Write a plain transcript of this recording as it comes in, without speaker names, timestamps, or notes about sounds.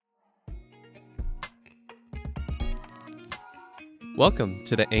Welcome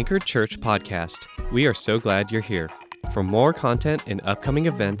to the Anchored Church podcast. We are so glad you're here. For more content and upcoming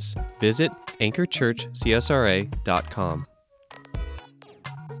events, visit anchoredchurchcsra.com.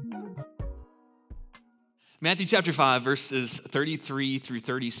 Matthew chapter 5, verses 33 through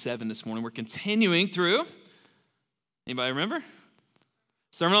 37 this morning. We're continuing through, anybody remember?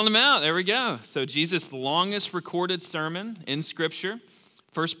 Sermon on the Mount, there we go. So Jesus' longest recorded sermon in Scripture,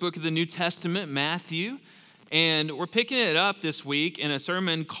 first book of the New Testament, Matthew. And we're picking it up this week in a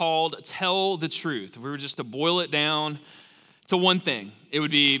sermon called Tell the Truth. If we were just to boil it down to one thing, it would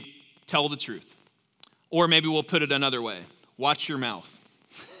be tell the truth. Or maybe we'll put it another way, watch your mouth.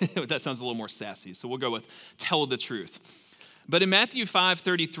 That sounds a little more sassy, so we'll go with tell the truth. But in Matthew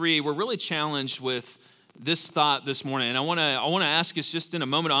 5:33, we're really challenged with this thought this morning. And I want to ask us just in a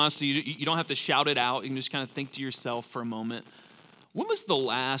moment, honestly, you don't have to shout it out. You can just kind of think to yourself for a moment. When was the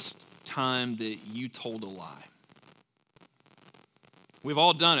last time that you told a lie? We've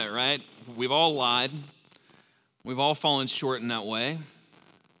all done it, right? We've all lied. We've all fallen short in that way.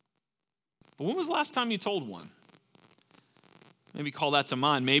 But when was the last time you told one? Maybe call that to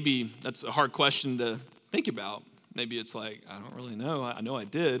mind. Maybe that's a hard question to think about. Maybe it's like, I don't really know. I know I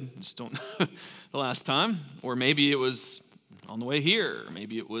did, just don't know the last time. Or maybe it was on the way here. Or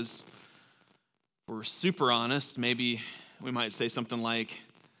maybe it was, if we're super honest, maybe we might say something like,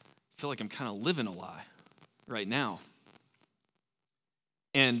 I feel like I'm kind of living a lie right now.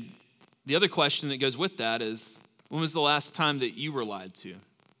 And the other question that goes with that is, when was the last time that you were lied to?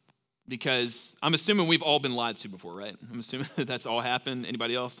 Because I'm assuming we've all been lied to before, right? I'm assuming that's all happened.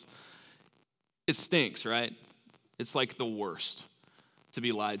 Anybody else? It stinks, right? It's like the worst to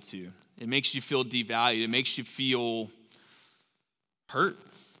be lied to. It makes you feel devalued. It makes you feel hurt.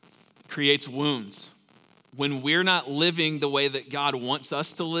 It creates wounds. When we're not living the way that God wants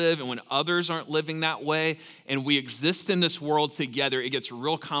us to live, and when others aren't living that way, and we exist in this world together, it gets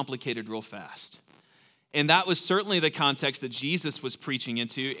real complicated real fast. And that was certainly the context that Jesus was preaching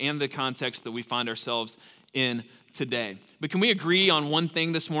into and the context that we find ourselves in today. But can we agree on one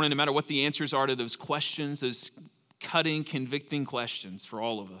thing this morning, no matter what the answers are to those questions, those cutting, convicting questions for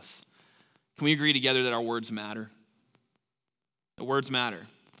all of us? Can we agree together that our words matter? The words matter.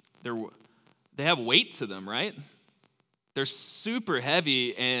 They have weight to them, right? They're super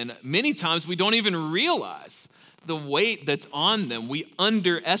heavy, and many times we don't even realize the weight that's on them. We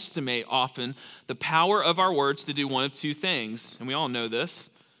underestimate often the power of our words to do one of two things, and we all know this.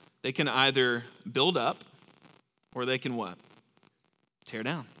 They can either build up or they can what? Tear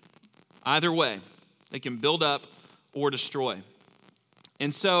down. Either way, they can build up or destroy.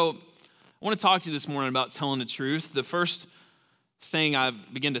 And so I want to talk to you this morning about telling the truth. The first thing I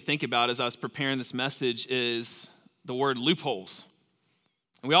began to think about as I was preparing this message is the word loopholes.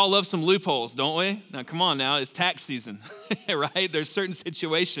 And we all love some loopholes, don't we? Now, come on now, it's tax season, right? There's certain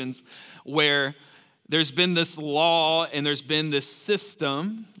situations where there's been this law and there's been this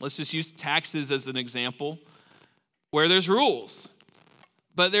system, let's just use taxes as an example, where there's rules.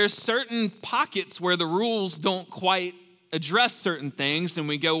 But there's certain pockets where the rules don't quite address certain things, and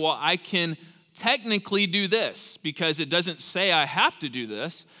we go, well, I can technically do this because it doesn't say I have to do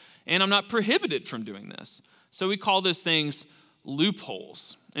this, and I'm not prohibited from doing this. So we call those things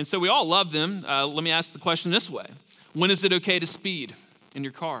loopholes. And so we all love them. Let me ask the question this way. When is it okay to speed in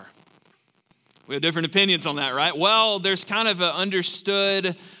your car? We have different opinions on that, right? Well, there's kind of an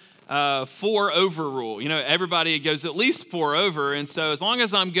understood 4 over rule. You know, everybody goes at least 4 over, and so as long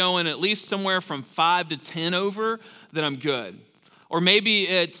as I'm going at least somewhere from 5 to 10 over, then I'm good. Or maybe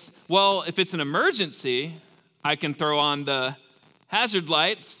it's, well, if it's an emergency, I can throw on the hazard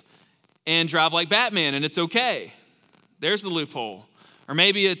lights and drive like Batman, and it's okay. There's the loophole. Or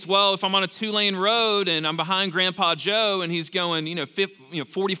maybe it's, well, if I'm on a 2-lane road and I'm behind Grandpa Joe and he's going,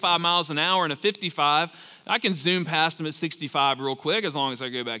 45 miles an hour in a 55, I can zoom past him at 65 real quick as long as I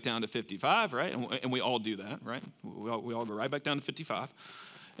go back down to 55, right? And we all do that, right? We all go right back down to 55.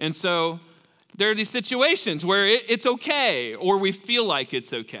 And so there are these situations where it's okay, or we feel like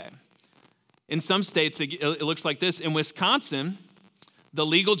it's okay. In some states, it looks like this. In Wisconsin, the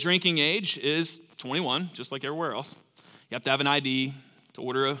legal drinking age is 21, just like everywhere else. You have to have an ID to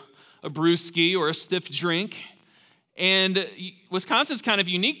order a brewski or a stiff drink. And Wisconsin's kind of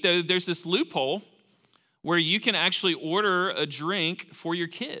unique, though. There's this loophole where you can actually order a drink for your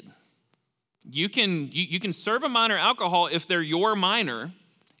kid. You can serve a minor alcohol if they're your minor,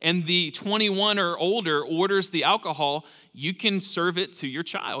 and the 21 or older orders the alcohol, you can serve it to your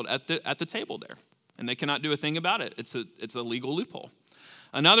child at the table there, and they cannot do a thing about it. It's a legal loophole.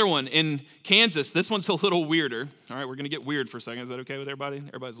 Another one in Kansas, this one's a little weirder. All right, we're going to get weird for a second. Is that okay with everybody?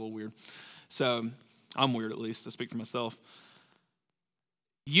 Everybody's a little weird. So I'm weird, at least. I speak for myself.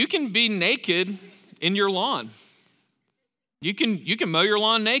 you can be naked in your lawn. You can mow your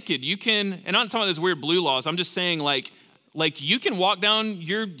lawn naked. You can, and I'm not talking about those weird blue laws. I'm just saying like you can walk down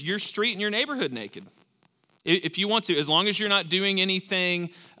your street in your neighborhood naked. If you want to, as long as you're not doing anything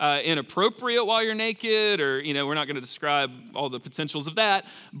inappropriate while you're naked, or, we're not going to describe all the potentials of that.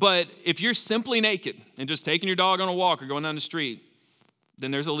 But if you're simply naked and just taking your dog on a walk or going down the street, then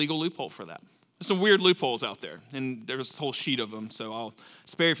there's a legal loophole for that. There's some weird loopholes out there, and there's a whole sheet of them. So I'll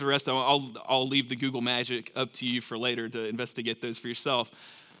spare you for the rest of them. I'll leave the Google magic up to you for later to investigate those for yourself.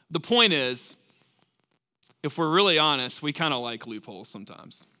 The point is, if we're really honest, we kind of like loopholes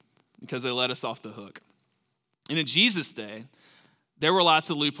sometimes because they let us off the hook. And in Jesus' day, there were lots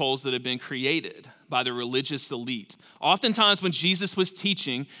of loopholes that had been created by the religious elite. Oftentimes when Jesus was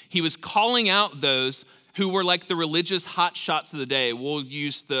teaching, he was calling out those who were like the religious hotshots of the day. We'll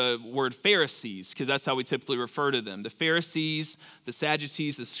use the word Pharisees because that's how we typically refer to them. The Pharisees, the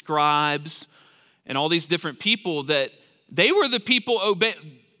Sadducees, the scribes, and all these different people that they were the people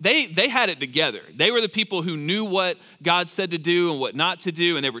They had it together. They were the people who knew what God said to do and what not to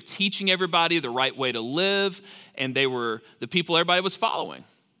do, and they were teaching everybody the right way to live, and they were the people everybody was following,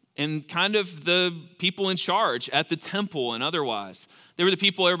 and kind of the people in charge at the temple and otherwise. They were the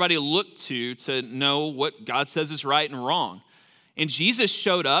people everybody looked to know what God says is right and wrong. And Jesus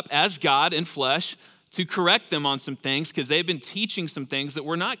showed up as God in flesh to correct them on some things because they had been teaching some things that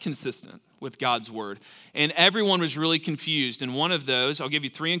were not consistent with God's word. And everyone was really confused. And one of those, I'll give you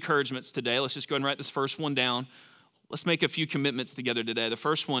 3 encouragements today. Let's just go ahead and write this first one down. Let's make a few commitments together today. The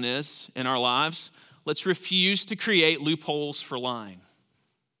first one is, in our lives, let's refuse to create loopholes for lying.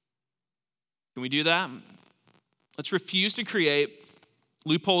 Can we do that? Let's refuse to create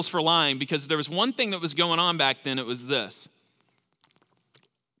loopholes for lying, because there was one thing that was going on back then. It was this.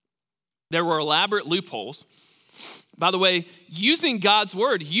 There were elaborate loopholes. By the way, using God's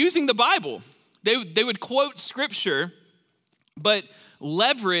word, using the Bible. They would quote scripture, but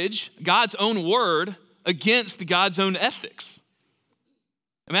leverage God's own word against God's own ethics.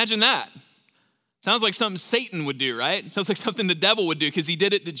 Imagine that. Sounds like something Satan would do, right? It sounds like something the devil would do, because he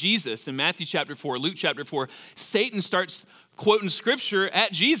did it to Jesus in Matthew chapter 4, Luke chapter 4. Satan starts quoting scripture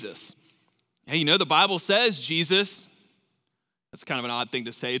at Jesus. Hey, the Bible says Jesus, that's kind of an odd thing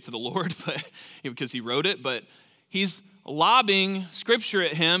to say to the Lord, but because he wrote it, but he's lobbing scripture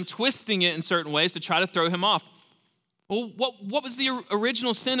at him, twisting it in certain ways to try to throw him off. Well, what was the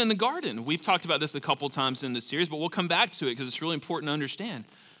original sin in the garden? We've talked about this a couple times in this series, but we'll come back to it because it's really important to understand.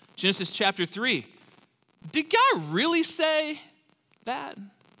 Genesis chapter 3. Did God really say that?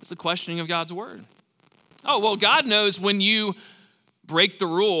 It's a questioning of God's word. Oh, well, God knows when you break the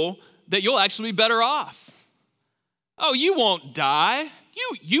rule that you'll actually be better off. Oh, you won't die.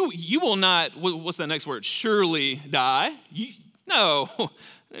 You will not, what's that next word? Surely die. No,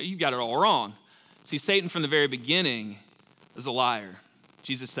 you got it all wrong. See, Satan from the very beginning is a liar.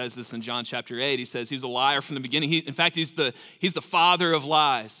 Jesus says this in John chapter 8. He says he was a liar from the beginning. In fact, he's the father of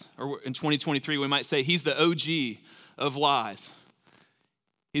lies. Or in 2023, we might say he's the OG of lies.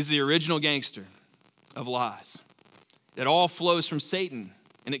 He's the original gangster of lies. It all flows from Satan.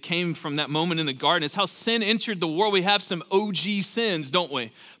 And it came from that moment in the garden. It's how sin entered the world. We have some OG sins, don't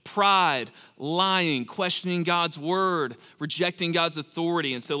we? Pride, lying, questioning God's word, rejecting God's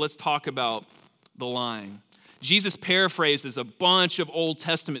authority. And so let's talk about the lying. Jesus paraphrases a bunch of Old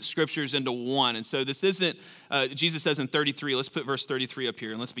Testament scriptures into one. And so this isn't, Jesus says in 33, let's put verse 33 up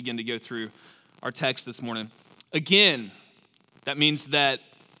here and let's begin to go through our text this morning. Again, that means that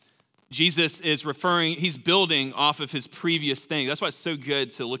Jesus is he's building off of his previous thing. That's why it's so good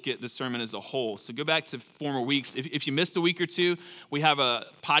to look at the sermon as a whole. So go back to former weeks. If you missed a week or two, we have a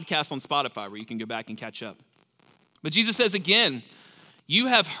podcast on Spotify where you can go back and catch up. But Jesus says again, you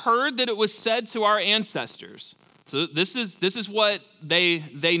have heard that it was said to our ancestors. So this is what they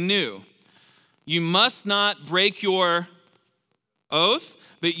knew. You must not break your oath,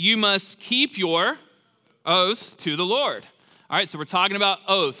 but you must keep your oaths to the Lord. All right, so we're talking about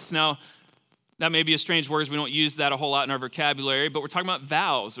oaths. Now, that may be a strange word. We don't use that a whole lot in our vocabulary, but we're talking about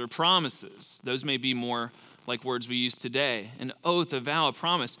vows or promises. Those may be more like words we use today. An oath, a vow, a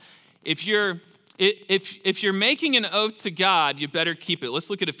promise. If you're making an oath to God, you better keep it. Let's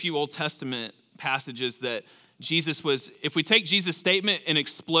look at a few Old Testament passages that Jesus was, if we take Jesus' statement and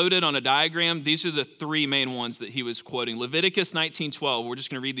explode it on a diagram, these are the 3 main ones that he was quoting. Leviticus 19:12, we're just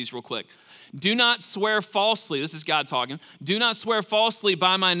gonna read these real quick. Do not swear falsely, this is God talking. Do not swear falsely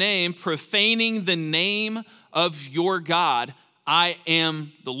by my name, profaning the name of your God. I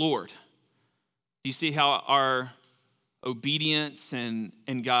am the Lord. Do you see how our obedience and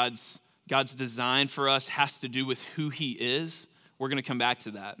God's design for us has to do with who he is? We're going to come back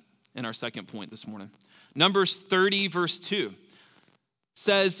to that in our second point this morning. Numbers 30, verse 2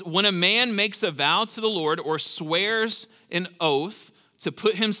 says, when a man makes a vow to the Lord or swears an oath to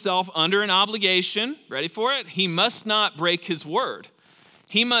put himself under an obligation, ready for it? He must not break his word.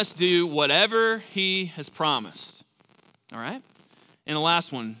 He must do whatever he has promised. All right? And the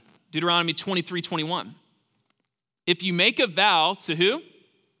last one, Deuteronomy 23:21. If you make a vow to who?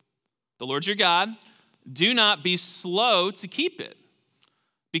 The Lord your God, do not be slow to keep it,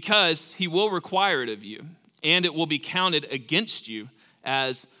 because he will require it of you, and it will be counted against you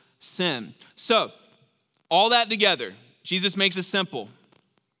as sin. So, all that together, Jesus makes it simple.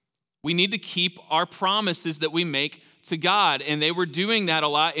 We need to keep our promises that we make to God, and they were doing that a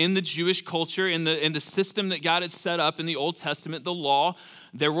lot in the Jewish culture, in the system that God had set up in the Old Testament, the law.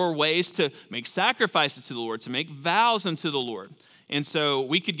 There were ways to make sacrifices to the Lord, to make vows unto the Lord. And so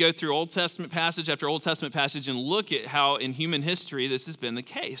we could go through Old Testament passage after Old Testament passage and look at how in human history this has been the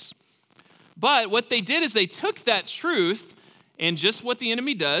case. But what they did is they took that truth, and just what the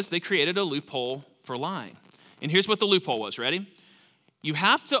enemy does, they created a loophole for lying. And here's what the loophole was, ready? You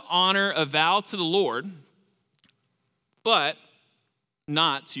have to honor a vow to the Lord, but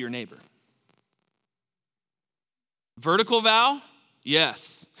not to your neighbor. Vertical vow?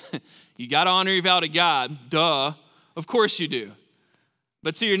 Yes. You got to honor your vow to God. Duh. Of course you do.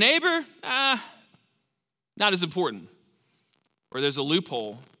 But to your neighbor, not as important. Or there's a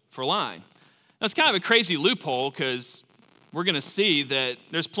loophole for lying. Now, it's kind of a crazy loophole because we're going to see that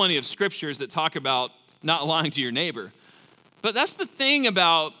there's plenty of scriptures that talk about not lying to your neighbor. But that's the thing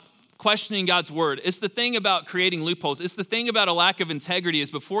about questioning God's word. It's the thing about creating loopholes. It's the thing about a lack of integrity is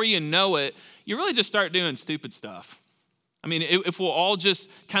before you know it, you really just start doing stupid stuff. I mean, if we'll all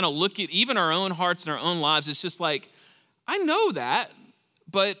just kind of look at even our own hearts and our own lives, it's just like, I know that,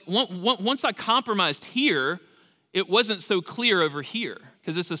 but once I compromised here, it wasn't so clear over here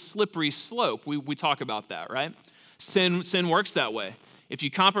because it's a slippery slope. We talk about that, right? Sin works that way. If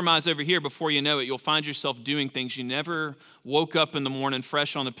you compromise over here, before you know it, you'll find yourself doing things you never woke up in the morning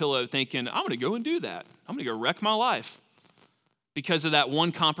fresh on the pillow thinking, I'm going to go and do that. I'm going to go wreck my life because of that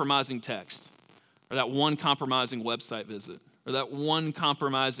one compromising text or that one compromising website visit or that one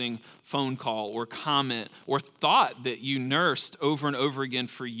compromising phone call or comment or thought that you nursed over and over again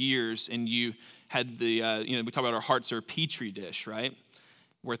for years, and you had we talk about our hearts are a petri dish, right?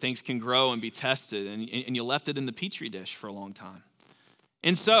 Where things can grow and be tested, and you left it in the petri dish for a long time.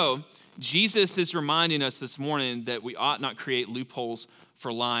 And so, Jesus is reminding us this morning that we ought not create loopholes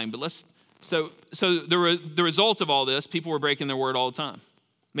for lying. But so the result of all this, people were breaking their word all the time,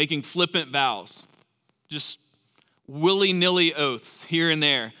 making flippant vows, just willy-nilly oaths here and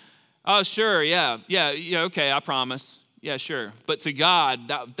there. Oh, sure, yeah, okay, I promise. Yeah, sure. But to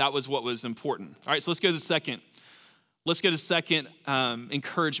God, that was what was important. All right, so let's go to the second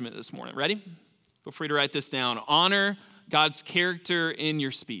encouragement this morning. Ready? Feel free to write this down. Honor God's character in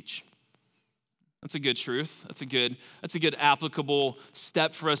your speech. That's a good truth. That's a good applicable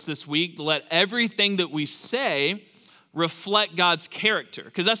step for us this week. Let everything that we say reflect God's character,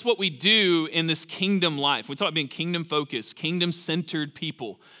 because that's what we do in this kingdom life. We talk about being kingdom-focused, kingdom-centered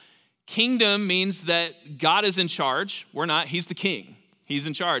people. Kingdom means that God is in charge. We're not. He's the king. He's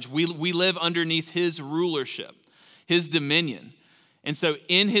in charge. We live underneath his rulership, his dominion. And so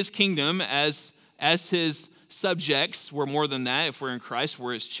in his kingdom, as his subjects, we're more than that. If we're in Christ,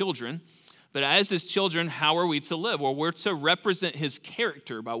 we're his children. But as his children, how are we to live? Well, we're to represent his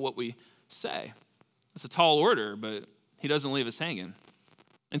character by what we say. It's a tall order, but he doesn't leave us hanging.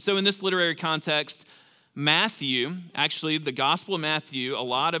 And so in this literary context, Matthew, actually the Gospel of Matthew, a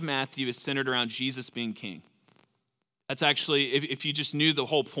lot of Matthew is centered around Jesus being king. That's actually, if you just knew the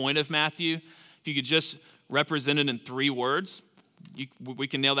whole point of Matthew, if you could just represent it in 3 words, we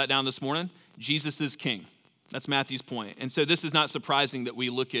can nail that down this morning. Jesus is king. That's Matthew's point. And so this is not surprising that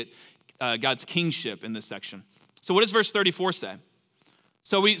we look at God's kingship in this section. So what does verse 34 say?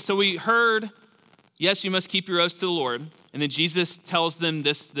 So we heard, yes, you must keep your oaths to the Lord. And then Jesus tells them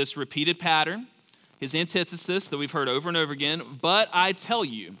this repeated pattern, his antithesis that we've heard over and over again. But I tell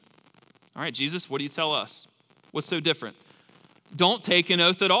you, all right, Jesus, what do you tell us? What's so different? Don't take an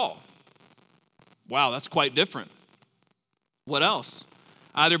oath at all. Wow, that's quite different. What else?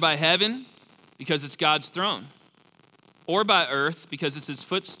 Either by heaven, because it's God's throne, or by earth, because it's his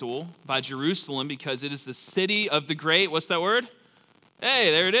footstool, by Jerusalem, because it is the city of the great, what's that word?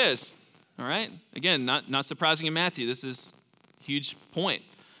 Hey, there it is. All right. Again, not surprising in Matthew. This is a huge point.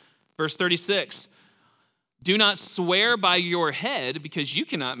 Verse 36, do not swear by your head, because you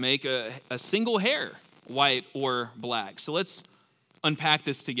cannot make a single hair white or black. So let's unpack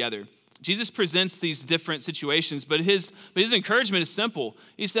this together. Jesus presents these different situations, but his encouragement is simple.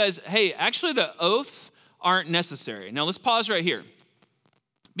 He says, hey, actually the oaths aren't necessary. Now let's pause right here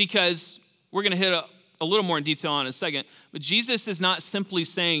because we're going to hit a little more in detail on it in a second, but Jesus is not simply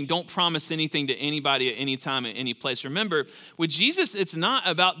saying don't promise anything to anybody at any time, at any place. Remember, with Jesus, it's not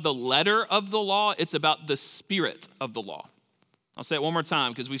about the letter of the law, it's about the spirit of the law. I'll say it one more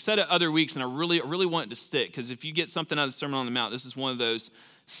time because we've said it other weeks and I really want it to stick because if you get something out of the Sermon on the Mount, this is one of those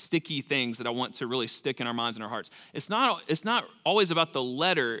sticky things that I want to really stick in our minds and our hearts. It's not always about the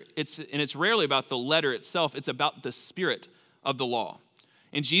letter, it's rarely about the letter itself, it's about the spirit of the law.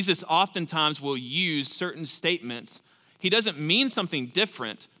 And Jesus oftentimes will use certain statements. He doesn't mean something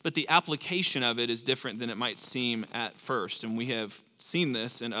different, but the application of it is different than it might seem at first. And we have seen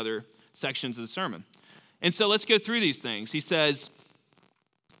this in other sections of the sermon. And so let's go through these things. He says,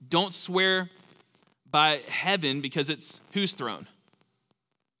 don't swear by heaven because it's whose throne?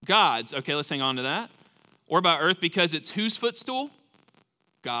 God's. Okay, let's hang on to that. Or by earth because it's whose footstool?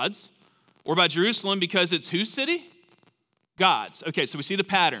 God's. Or by Jerusalem because it's whose city? God's. Okay, so we see the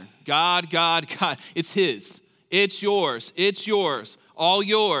pattern. God. It's his. It's yours. It's yours. All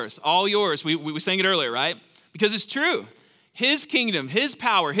yours. All yours. We sang it earlier, right? Because it's true. His kingdom, his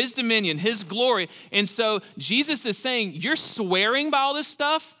power, his dominion, his glory. And so Jesus is saying, you're swearing by all this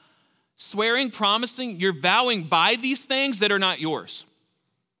stuff, swearing, promising, you're vowing by these things that are not yours.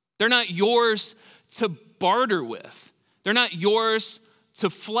 They're not yours to barter with. They're not yours to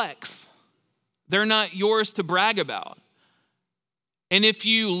flex. They're not yours to brag about. And if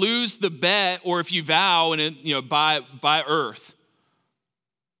you lose the bet or if you vow and by earth,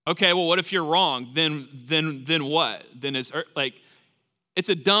 okay, well, what if you're wrong? Then what? Then it's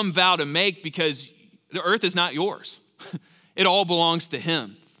a dumb vow to make because the earth is not yours. It all belongs to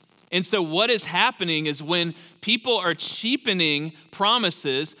him. And so what is happening is when people are cheapening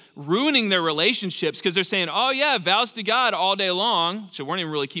promises, ruining their relationships because they're saying, oh yeah, vows to God all day long, so we weren't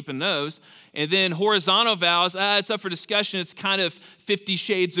even really keeping those. And then horizontal vows, it's up for discussion. It's kind of 50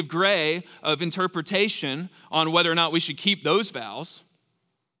 shades of gray of interpretation on whether or not we should keep those vows.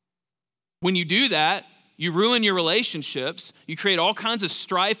 When you do that, you ruin your relationships, you create all kinds of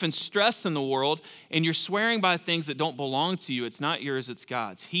strife and stress in the world, and you're swearing by things that don't belong to you. It's not yours, it's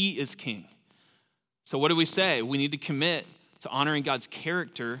God's. He is king. So what do we say? We need to commit to honoring God's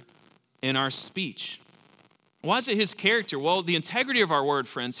character in our speech. Why is it his character? Well, the integrity of our word,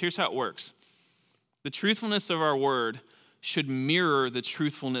 friends, here's how it works. The truthfulness of our word should mirror the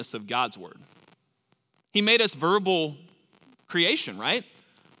truthfulness of God's word. He made us verbal creation, right?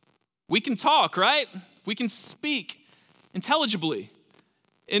 We can talk, right? We can speak intelligibly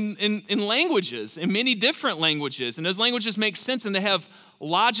in languages, in many different languages. And those languages make sense and they have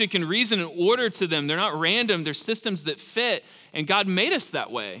logic and reason and order to them. They're not random. They're systems that fit. And God made us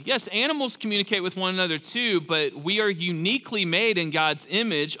that way. Yes, animals communicate with one another too, but we are uniquely made in God's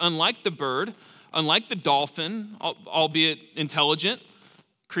image, unlike the bird, unlike the dolphin, albeit intelligent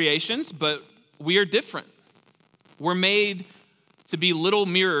creations, but we are different. We're made to be little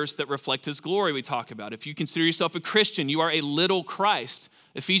mirrors that reflect his glory we talk about. If you consider yourself a Christian, you are a little Christ.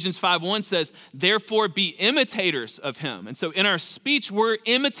 Ephesians 5:1 says, therefore be imitators of him. And so in our speech, we're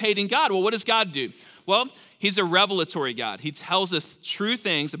imitating God. Well, what does God do? Well, he's a revelatory God. He tells us true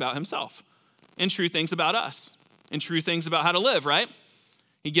things about himself and true things about us and true things about how to live, right?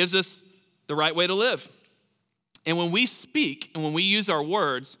 He gives us the right way to live. And when we speak and when we use our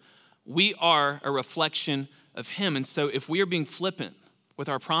words, we are a reflection of him. And so if we are being flippant with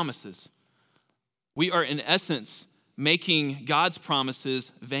our promises, we are in essence making God's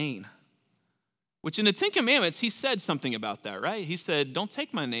promises vain. Which in the Ten Commandments, he said something about that, right? He said, don't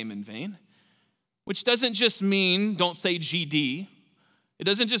take my name in vain. Which doesn't just mean don't say GD. It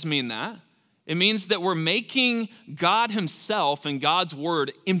doesn't just mean that. It means that we're making God himself and God's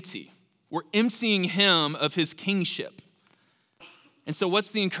word empty. We're emptying him of his kingship. And so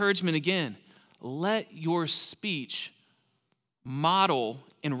what's the encouragement again? Let your speech model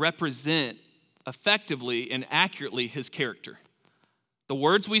and represent effectively and accurately his character. The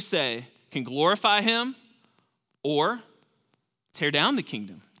words we say can glorify him or tear down the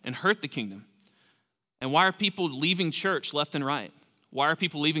kingdom and hurt the kingdom. And why are people leaving church left and right? Why are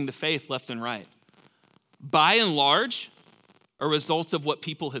people leaving the faith left and right? By and large, a result of what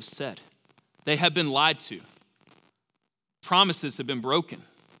people have said. They have been lied to. Promises have been broken.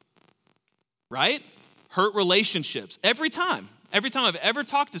 Right? Hurt relationships. Every time I've ever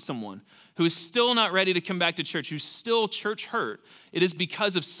talked to someone who is still not ready to come back to church, who's still church hurt, it is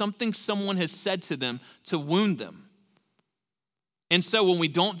because of something someone has said to them to wound them. And so when we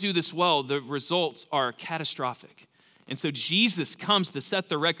don't do this well, the results are catastrophic. And so Jesus comes to set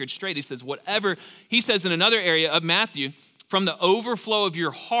the record straight. He says, whatever, he says in another area of Matthew, from the overflow of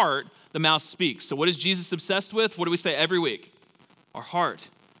your heart, the mouth speaks. So what is Jesus obsessed with? What do we say every week? Our heart.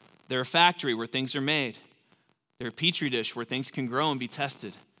 They're a factory where things are made. They're a petri dish where things can grow and be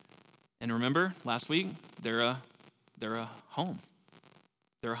tested. And remember, last week, they're a home.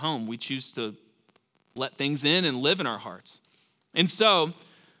 They're a home. We choose to let things in and live in our hearts. And so,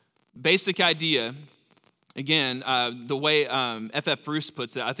 basic idea, again, the way F.F. Bruce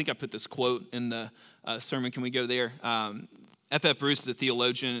puts it, I think I put this quote in the sermon. Can we go there? F.F. Bruce is a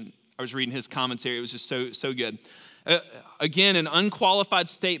theologian. I was reading his commentary. It was just so good. Again, an unqualified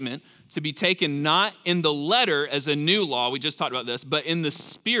statement to be taken not in the letter as a new law, we just talked about this, but in the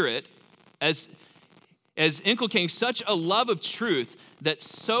spirit as inculcating such a love of truth that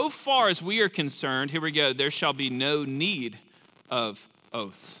so far as we are concerned, here we go, there shall be no need of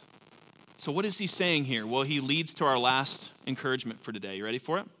oaths. So what is he saying here? Well, he leads to our last encouragement for today. You ready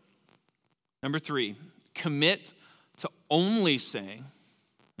for it? Number 3, commit to only saying,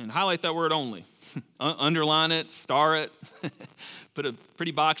 and highlight that word only. Underline it, star it, put a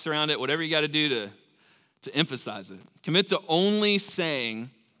pretty box around it, whatever you got to do to emphasize it. Commit to only saying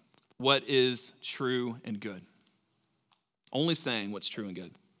what is true and good. Only saying what's true and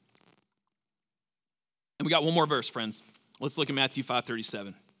good. And we got one more verse, friends. Let's look at Matthew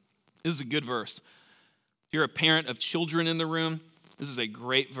 5:37. This is a good verse. If you're a parent of children in the room, this is a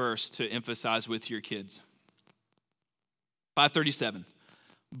great verse to emphasize with your kids. 5:37.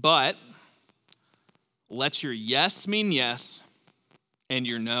 But let your yes mean yes and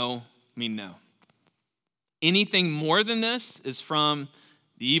your no mean no. Anything more than this is from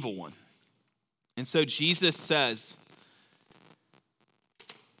the evil one. And so Jesus says,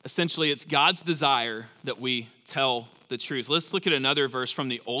 essentially, it's God's desire that we tell the truth. Let's look at another verse from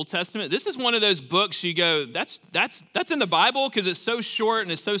the Old Testament. This is one of those books you go, that's in the Bible because it's so short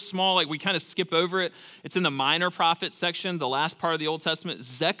and it's so small, like we kind of skip over it. It's in the minor prophet section, the last part of the Old Testament.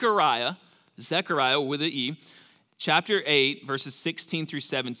 Zechariah with an E, chapter 8, verses 16 through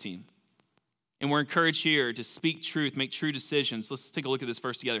 17. And we're encouraged here to speak truth, make true decisions. Let's take a look at this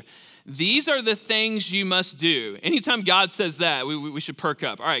verse together. These are the things you must do. Anytime God says that, we should perk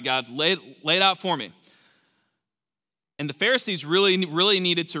up. All right, God, lay it out for me. And the Pharisees really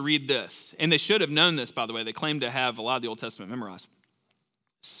needed to read this. And they should have known this, by the way. They claim to have a lot of the Old Testament memorized.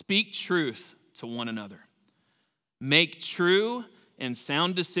 Speak truth to one another. Make true and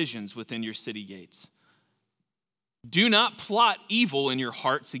sound decisions within your city gates. Do not plot evil in your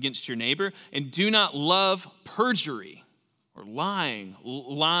hearts against your neighbor, and do not love perjury or lying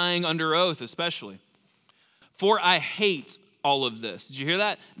under oath especially. For I hate all of this. Did you hear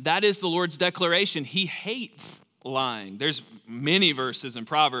that? That is the Lord's declaration. He hates lying. There's many verses in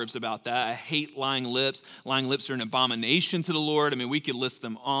Proverbs about that. I hate lying lips. Lying lips are an abomination to the Lord. I mean, we could list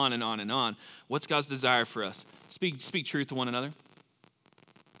them on and on and on. What's God's desire for us? Speak truth to one another.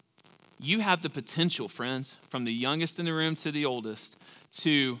 You have the potential, friends, from the youngest in the room to the oldest,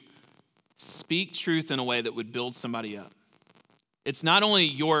 to speak truth in a way that would build somebody up. It's not only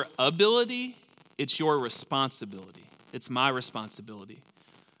your ability, it's your responsibility. It's my responsibility.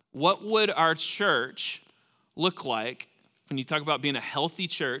 What would our church look like when you talk about being a healthy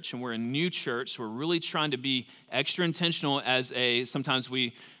church, and we're a new church, we're really trying to be extra intentional sometimes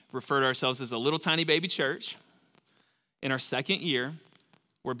we refer to ourselves as a little tiny baby church. In our second year,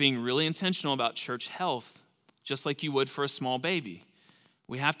 we're being really intentional about church health, just like you would for a small baby.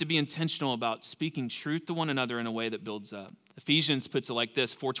 We have to be intentional about speaking truth to one another in a way that builds up. Ephesians puts it like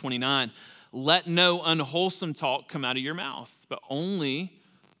this, 4:29, let no unwholesome talk come out of your mouth, but only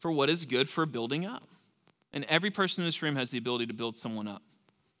for what is good for building up. And every person in this room has the ability to build someone up.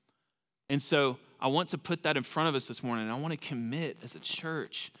 And so I want to put that in front of us this morning. I want to commit as a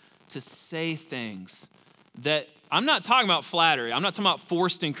church to say things that, I'm not talking about flattery. I'm not talking about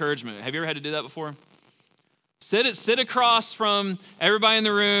forced encouragement. Have you ever had to do that before? Sit across from everybody in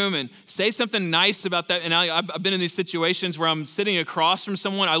the room and say something nice about that. And I've been in these situations where I'm sitting across from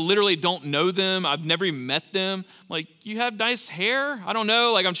someone. I literally don't know them. I've never even met them. Like, you have nice hair? I don't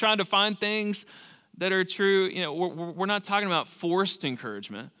know. Like, I'm trying to find things that are true. You know, we're not talking about forced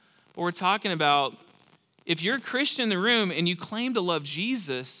encouragement, but we're talking about if you're a Christian in the room and you claim to love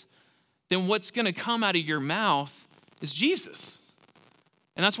Jesus, then what's going to come out of your mouth is Jesus.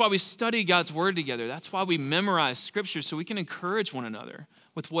 And that's why we study God's word together. That's why we memorize scripture, so we can encourage one another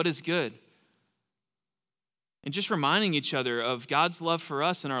with what is good. And just reminding each other of God's love for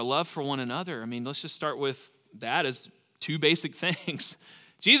us and our love for one another. I mean, let's just start with that as two basic things.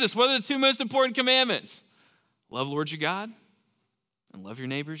 Jesus, what are the two most important commandments? Love Lord your God and love your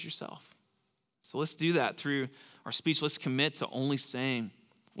neighbor as yourself. So let's do that through our speech. Let's commit to only saying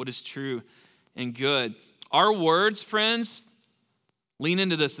what is true and good. Our words, friends, lean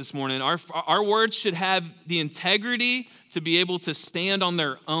into this morning. Our words should have the integrity to be able to stand on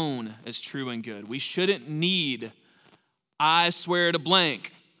their own as true and good. We shouldn't need, I swear to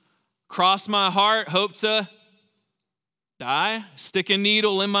blank, cross my heart, hope to die, stick a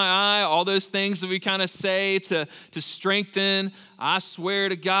needle in my eye, all those things that we kind of say to strengthen. I swear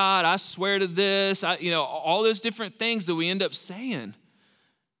to God, I swear to this, all those different things that we end up saying.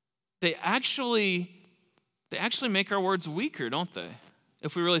 They actually make our words weaker, don't they?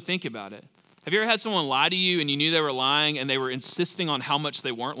 If we really think about it. Have you ever had someone lie to you and you knew they were lying and they were insisting on how much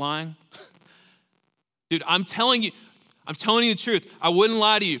they weren't lying? Dude, I'm telling you the truth. I wouldn't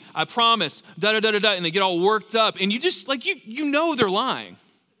lie to you. I promise. And they get all worked up. And you just, you know they're lying.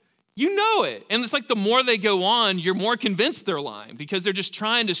 You know it. And it's like the more they go on, you're more convinced they're lying because they're just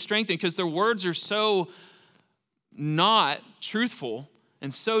trying to strengthen because their words are so not truthful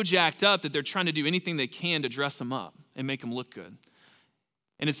and so jacked up that they're trying to do anything they can to dress them up and make them look good.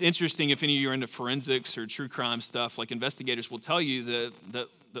 And it's interesting if any of you are into forensics or true crime stuff, like investigators will tell you that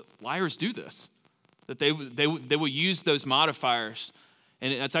liars do this. That they will use those modifiers,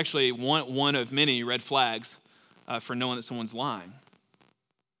 and that's actually one of many red flags for knowing that someone's lying.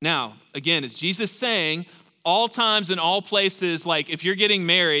 Now, again, is Jesus saying all times and all places, like if you're getting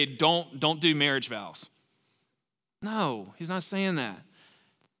married, don't do marriage vows? No, he's not saying that.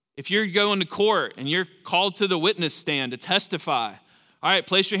 If you're going to court and you're called to the witness stand to testify, all right,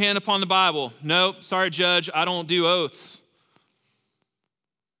 place your hand upon the Bible. Nope, sorry, judge, I don't do oaths.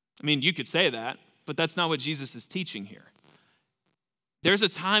 I mean, you could say that, but that's not what Jesus is teaching here. There's a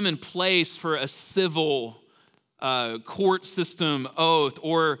time and place for a civil court system oath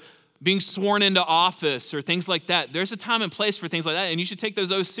or being sworn into office or things like that. There's a time and place for things like that, and you should take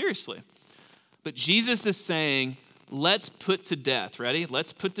those oaths seriously. But Jesus is saying, let's put to death, ready?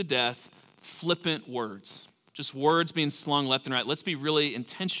 Let's put to death flippant words. Just words being slung left and right. Let's be really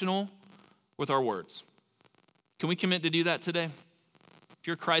intentional with our words. Can we commit to do that today? If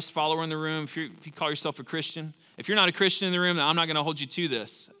you're a Christ follower in the room, if you call yourself a Christian, if you're not a Christian in the room, I'm not going to hold you to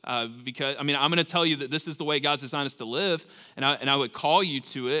this because I'm going to tell you that this is the way God's designed us to live, and I would call you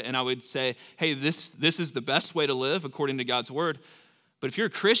to it, and I would say, hey, this is the best way to live according to God's word. But if you're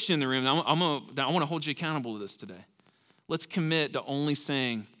a Christian in the room, I want to hold you accountable to this today. Let's commit to only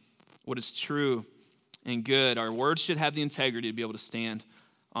saying what is true and good. Our words should have the integrity to be able to stand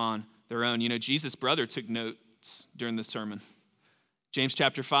on their own. Jesus' brother took notes during the sermon. James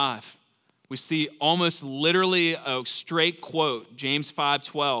chapter 5. We see almost literally a straight quote, James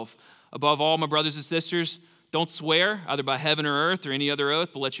 5:12. Above all, my brothers and sisters, don't swear either by heaven or earth or any other oath,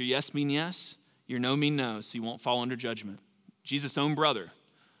 but let your yes mean yes, your no mean no, so you won't fall under judgment. Jesus' own brother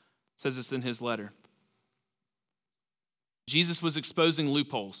says this in his letter. Jesus was exposing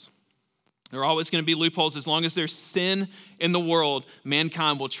loopholes. There are always going to be loopholes. As long as there's sin in the world,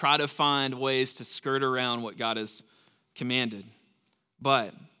 mankind will try to find ways to skirt around what God has commanded.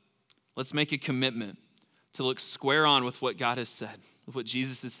 But let's make a commitment to look square on with what God has said, with what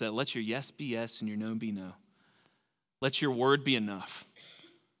Jesus has said. Let your yes be yes and your no be no. Let your word be enough.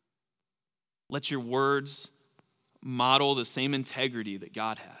 Let your words model the same integrity that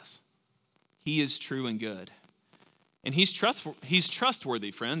God has. He is true and good. And he's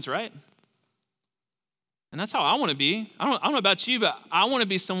trustworthy, friends, right? And that's how I want to be. I don't know about you, but I want to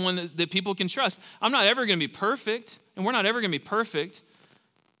be someone that people can trust. I'm not ever going to be perfect, and we're not ever going to be perfect.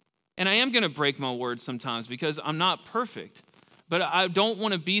 And I am going to break my word sometimes because I'm not perfect. But I don't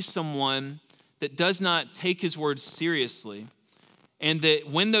want to be someone that does not take his words seriously. And that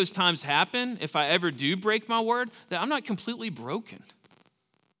when those times happen, if I ever do break my word, that I'm not completely broken.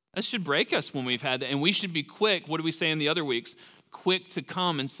 That should break us when we've had that. And we should be quick, what do we say in the other weeks? Quick to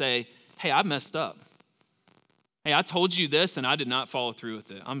come and say, hey, I messed up. Hey, I told you this and I did not follow through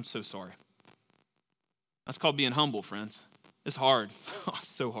with it. I'm so sorry. That's called being humble, friends. It's hard.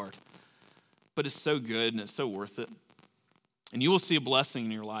 So hard. But it's so good and it's so worth it. And you will see a blessing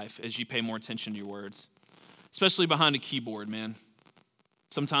in your life as you pay more attention to your words, especially behind a keyboard, man.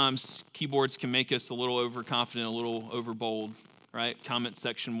 Sometimes keyboards can make us a little overconfident, a little overbold, right? Comment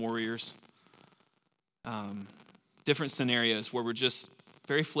section warriors. Different scenarios where we're just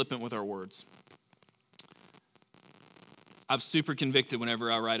very flippant with our words. I'm super convicted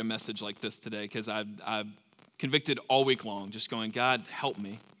whenever I write a message like this today because I've convicted all week long, just going, God, help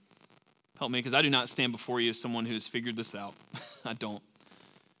me. Help me, because I do not stand before you as someone who has figured this out. I don't.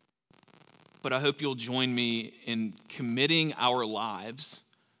 But I hope you'll join me in committing our lives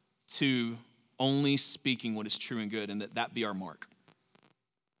to only speaking what is true and good, and that be our mark.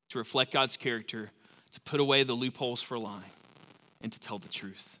 To reflect God's character, to put away the loopholes for lying, and to tell the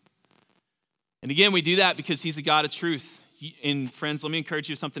truth. And again, we do that because he's a God of truth. And friends, let me encourage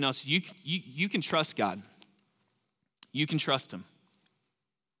you with something else. You can trust God. You can trust him.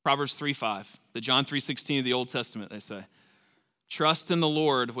 Proverbs 3:5, the John 3:16 of the Old Testament, they say, trust in the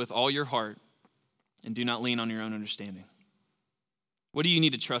Lord with all your heart and do not lean on your own understanding. What do you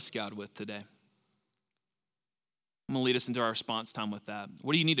need to trust God with today? I'm going to lead us into our response time with that.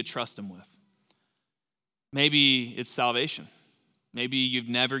 What do you need to trust him with? Maybe it's salvation. Maybe you've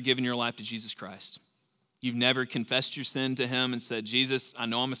never given your life to Jesus Christ. You've never confessed your sin to him and said, Jesus, I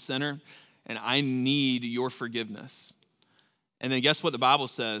know I'm a sinner and I need your forgiveness. And then guess what the Bible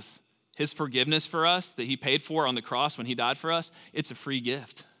says? His forgiveness for us that he paid for on the cross when he died for us, it's a free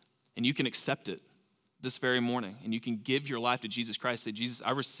gift. And you can accept it this very morning. And you can give your life to Jesus Christ. Say, Jesus,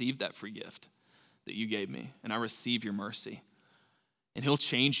 I received that free gift that you gave me. And I receive your mercy. And he'll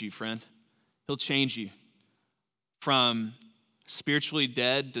change you, friend. He'll change you from spiritually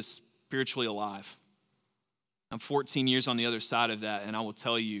dead to spiritually alive. I'm 14 years on the other side of that, and I will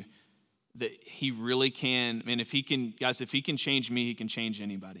tell you that he really can. Man, if he can change me, he can change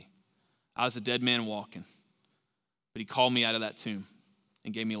anybody. I was a dead man walking, but he called me out of that tomb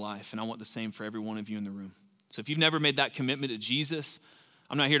and gave me life, and I want the same for every one of you in the room. So if you've never made that commitment to Jesus,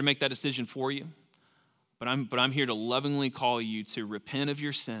 I'm not here to make that decision for you, but I'm here to lovingly call you to repent of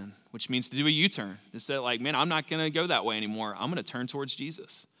your sin, which means to do a U-turn. To say like, man, I'm not going to go that way anymore. I'm going to turn towards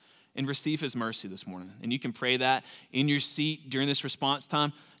Jesus and receive his mercy this morning. And you can pray that in your seat during this response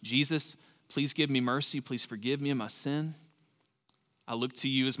time. Jesus, please give me mercy. Please forgive me of my sin. I look to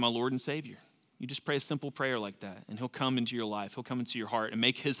you as my Lord and Savior. You just pray a simple prayer like that, and he'll come into your life. He'll come into your heart and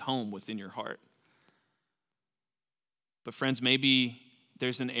make his home within your heart. But friends, maybe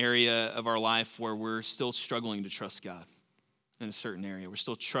there's an area of our life where we're still struggling to trust God in a certain area. We're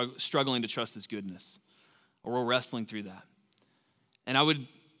still struggling to trust his goodness, or we're wrestling through that. And I would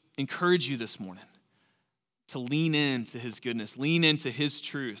encourage you this morning to lean into his goodness, lean into his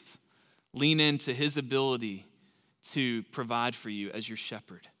truth, lean into his ability to provide for you as your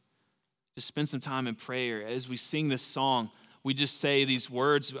shepherd. Just spend some time in prayer. As we sing this song, we just say these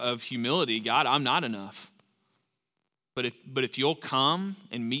words of humility. God, I'm not enough. But if you'll come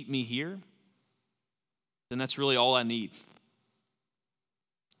and meet me here, then that's really all I need.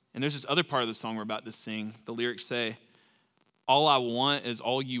 And there's this other part of the song we're about to sing. The lyrics say, all I want is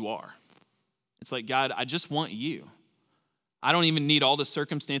all you are. It's like, God, I just want you. I don't even need all the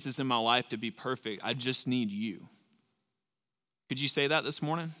circumstances in my life to be perfect. I just need you. Could you say that this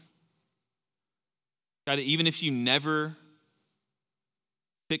morning? God, even if you never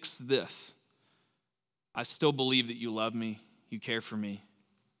fix this, I still believe that you love me, you care for me,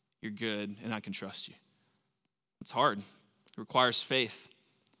 you're good, and I can trust you. It's hard. It requires faith.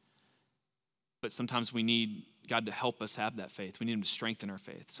 But sometimes we need God to help us have that faith. We need him to strengthen our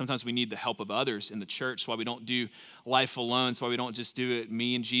faith. Sometimes we need the help of others in the church. That's why we don't do life alone. That's why we don't just do it,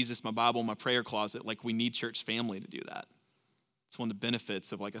 me and Jesus, my Bible, my prayer closet. Like, we need church family to do that. It's one of the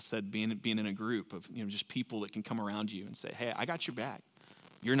benefits of, like I said, being in a group of just people that can come around you and say, hey, I got your back.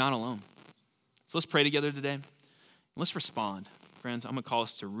 You're not alone. So let's pray together today. Let's respond. Friends, I'm going to call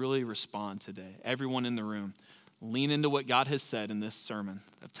us to really respond today. Everyone in the room, lean into what God has said in this sermon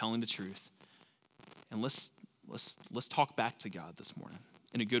of telling the truth. And let's talk back to God this morning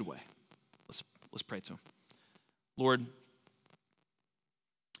in a good way. Let's pray to him. Lord,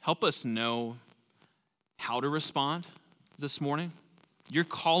 help us know how to respond this morning. You're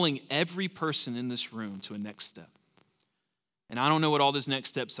calling every person in this room to a next step. And I don't know what all those next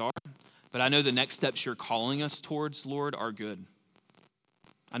steps are, but I know the next steps you're calling us towards, Lord, are good.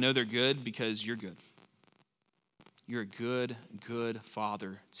 I know they're good because you're good. You're a good, good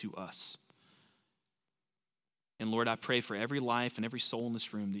Father to us. And Lord, I pray for every life and every soul in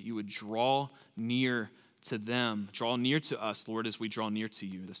this room that you would draw near to them, draw near to us, Lord, as we draw near to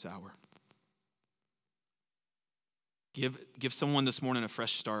you this hour. Give someone this morning a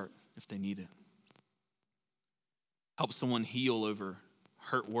fresh start if they need it. Help someone heal over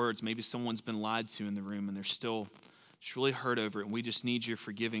hurt words. Maybe someone's been lied to in the room and they're still just really hurt over it. And we just need your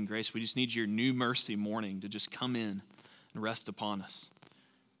forgiving grace. We just need your new mercy morning to just come in and rest upon us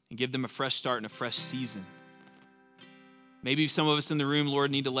and give them a fresh start and a fresh season. Maybe some of us in the room,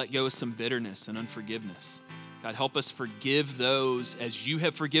 Lord, need to let go of some bitterness and unforgiveness. God, help us forgive those as you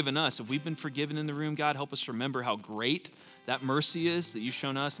have forgiven us. If we've been forgiven in the room, God, help us remember how great that mercy is that you've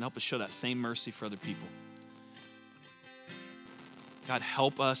shown us, and help us show that same mercy for other people. God,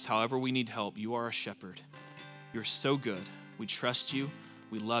 help us however we need help. You are a shepherd. You're so good. We trust you.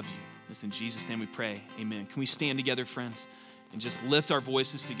 We love you. It's in Jesus' name we pray. Amen. Can we stand together, friends, and just lift our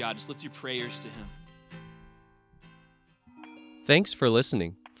voices to God? Just lift your prayers to him. Thanks for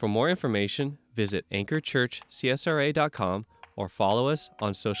listening. For more information, visit anchorchurchcsra.com or follow us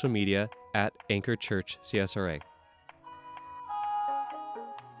on social media at Anchor Church CSRA.